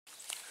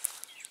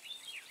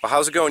Well,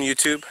 how's it going,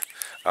 YouTube?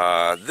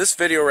 This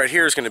video right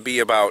here is going to be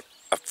about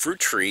a fruit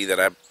tree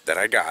that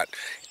I got,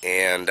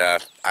 and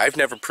I've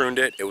never pruned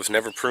it. It was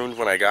never pruned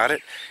when I got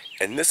it,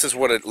 and this is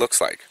what it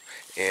looks like.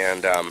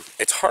 And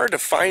it's hard to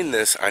find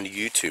this on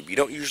YouTube. You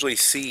don't usually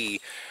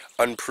see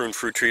unpruned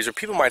fruit trees, or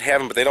people might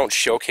have them, but they don't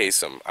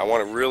showcase them. I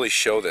want to really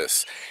show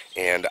this,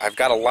 and I've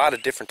got a lot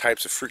of different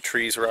types of fruit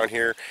trees around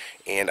here,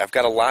 and I've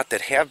got a lot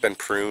that have been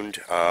pruned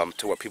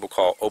to what people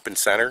call open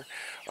center,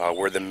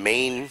 where the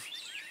main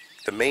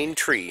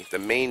tree, the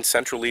main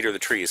central leader of the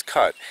tree is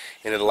cut,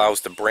 and it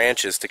allows the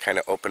branches to kind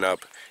of open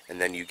up, and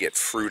then you get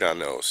fruit on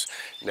those.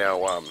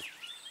 Now,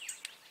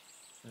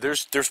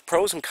 there's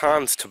pros and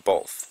cons to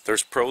both.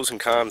 There's pros and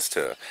cons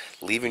to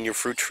leaving your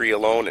fruit tree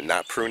alone and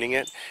not pruning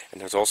it,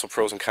 and there's also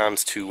pros and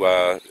cons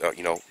to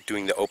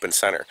doing the open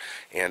center.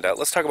 And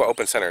let's talk about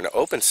open center. Now,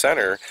 open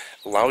center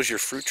allows your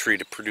fruit tree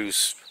to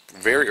produce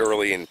very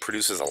early and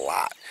produces a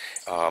lot,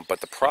 but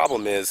the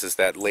problem is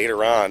that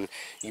later on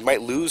you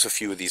might lose a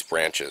few of these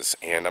branches.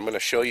 And I'm going to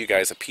show you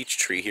guys a peach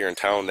tree here in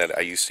town that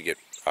I used to get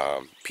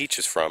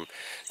peaches from,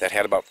 that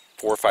had about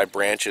 4 or 5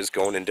 branches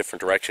going in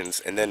different directions,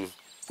 and then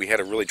we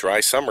had a really dry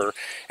summer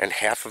and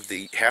half of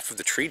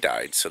the tree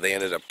died, so they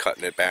ended up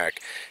cutting it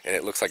back, and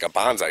it looks like a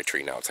bonsai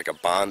tree now. It's like a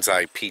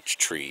bonsai peach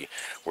tree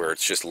where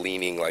it's just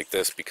leaning like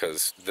this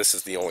because this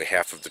is the only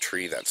half of the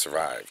tree that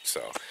survived.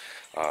 So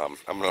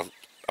I'm going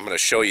to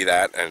show you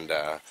that, and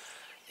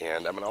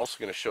I'm also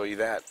going to show you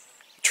that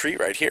tree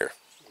right here.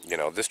 You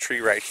know, this tree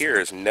right here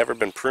has never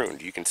been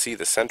pruned. You can see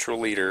the central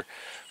leader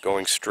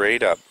going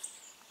straight up,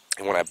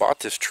 and when I bought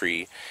this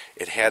tree,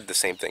 it had the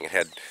same thing. It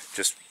had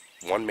just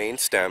one main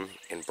stem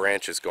and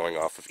branches going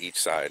off of each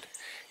side,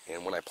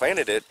 and when I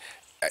planted it,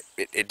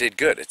 it did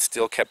good. It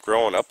still kept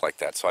growing up like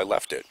that, so I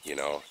left it, you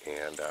know.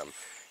 And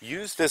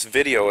use this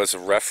video as a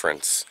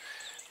reference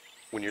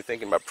when you're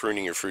thinking about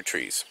pruning your fruit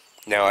trees.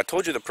 Now, I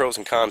told you the pros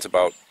and cons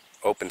about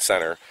open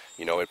center.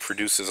 You know, it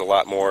produces a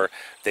lot more.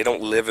 They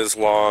don't live as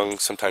long.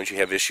 Sometimes you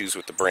have issues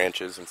with the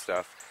branches and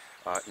stuff.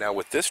 Now,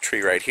 with this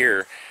tree right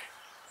here,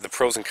 the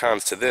pros and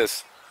cons to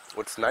this,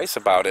 what's nice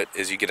about it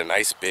is you get a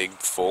nice big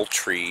full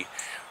tree,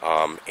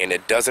 and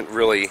it doesn't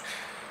really,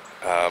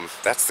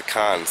 that's the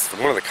cons.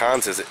 One of the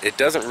cons is it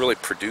doesn't really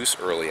produce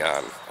early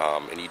on,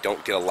 and you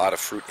don't get a lot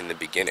of fruit in the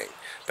beginning.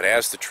 But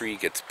as the tree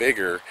gets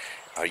bigger,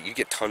 you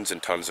get tons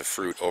and tons of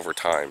fruit over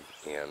time,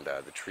 and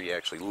the tree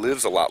actually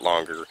lives a lot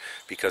longer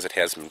because it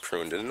has been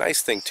pruned. And the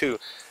nice thing too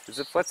is,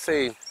 if let's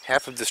say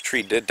half of this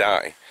tree did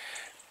die,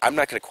 I'm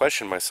not going to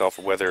question myself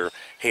whether,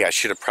 hey, I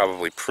should have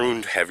probably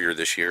pruned heavier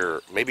this year,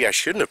 or maybe I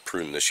shouldn't have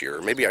pruned this year,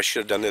 or maybe I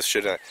should have done this,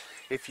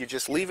 If you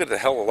just leave it the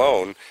hell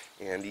alone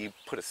and you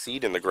put a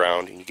seed in the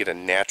ground and you get a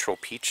natural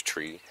peach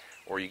tree,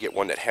 or you get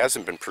one that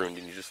hasn't been pruned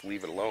and you just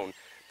leave it alone,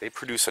 they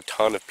produce a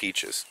ton of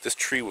peaches. This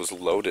tree was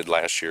loaded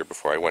last year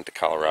before I went to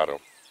Colorado.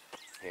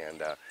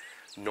 And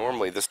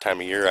normally this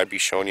time of year I'd be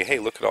showing you, hey,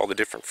 look at all the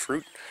different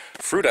fruit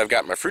I've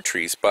got in my fruit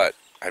trees, but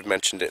I've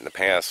mentioned it in the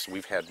past,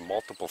 we've had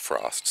multiple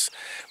frosts.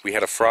 We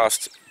had a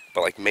frost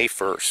about like May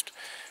 1st,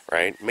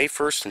 right? May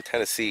 1st in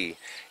Tennessee,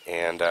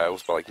 and it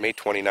was about like May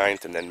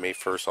 29th, and then May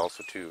 1st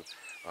also too,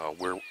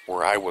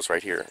 where I was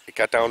right here. It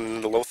got down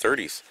in the low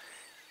 30s.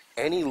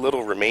 Any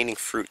little remaining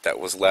fruit that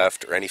was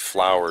left, or any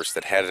flowers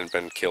that hadn't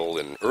been killed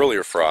in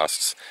earlier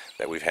frosts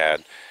that we've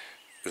had,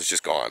 was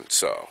just gone.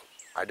 So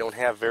I don't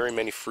have very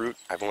many fruit.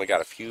 I've only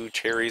got a few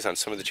cherries on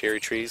some of the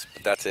cherry trees,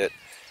 but that's it.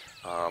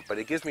 But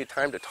it gives me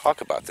time to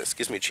talk about this. It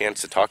gives me a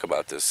chance to talk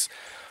about this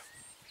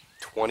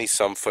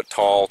 20-some foot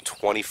tall,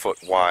 20-foot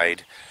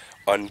wide,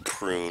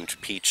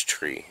 unpruned peach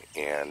tree,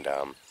 and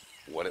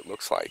what it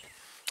looks like.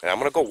 And I'm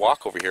going to go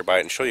walk over here by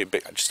it and show you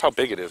just how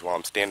big it is while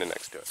I'm standing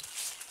next to it.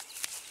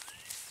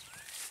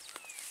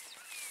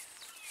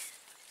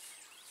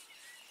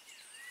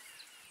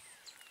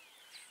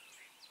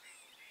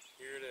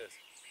 Here it is.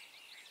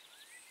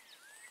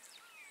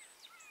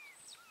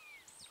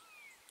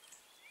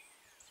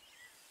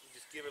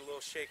 Give it a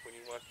little shake when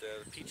you want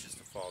the peaches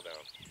to fall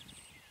down.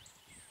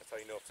 That's how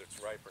you know if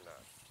it's ripe or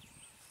not.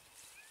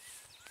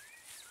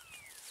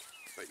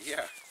 But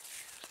yeah,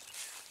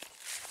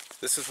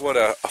 this is what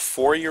a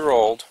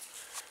 4-year-old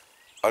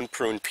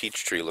unpruned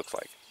peach tree looks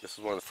like. This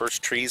is one of the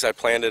first trees I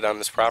planted on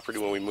this property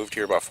when we moved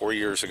here about 4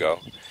 years ago.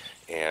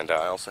 And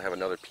I also have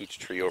another peach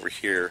tree over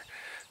here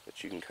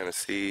that you can kind of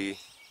see.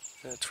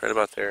 It's right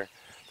about there,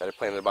 that I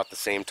planted about the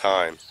same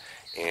time.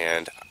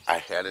 And I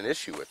had an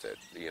issue with it,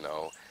 you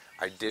know.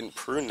 I didn't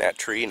prune that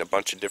tree, and a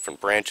bunch of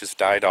different branches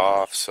died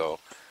off, so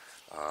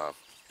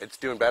it's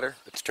doing better.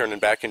 It's turning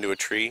back into a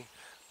tree,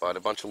 but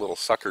a bunch of little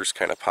suckers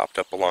kind of popped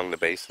up along the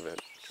base of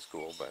it, which is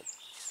cool. But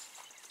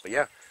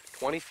yeah,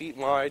 20 feet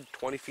wide,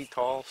 20 feet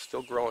tall,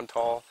 still growing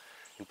tall,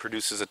 and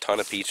produces a ton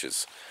of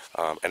peaches.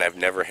 And I've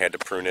never had to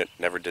prune it,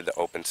 never did the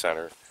open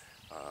center.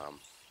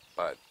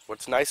 But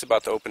what's nice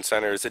about the open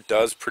center is it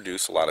does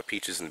produce a lot of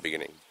peaches in the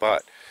beginning,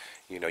 but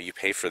you know, you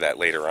pay for that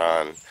later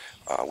on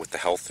with the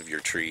health of your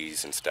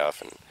trees and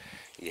stuff, and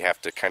you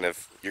have to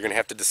you're going to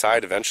have to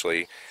decide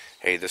eventually,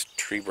 hey, this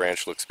tree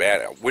branch looks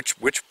bad. Which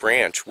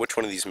branch, which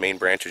one of these main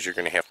branches you're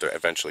going to have to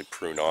eventually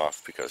prune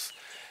off because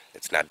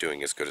it's not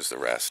doing as good as the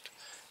rest,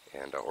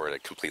 and or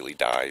it completely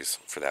dies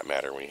for that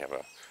matter when you have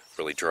a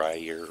really dry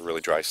year,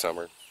 really dry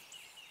summer.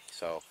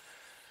 So,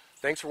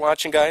 thanks for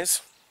watching,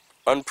 guys.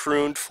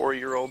 Unpruned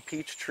 4-year-old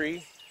peach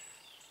tree.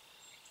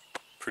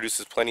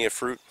 Produces plenty of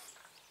fruit.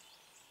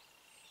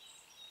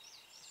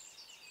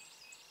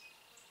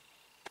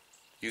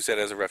 Use that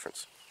as a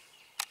reference.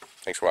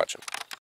 Thanks for watching.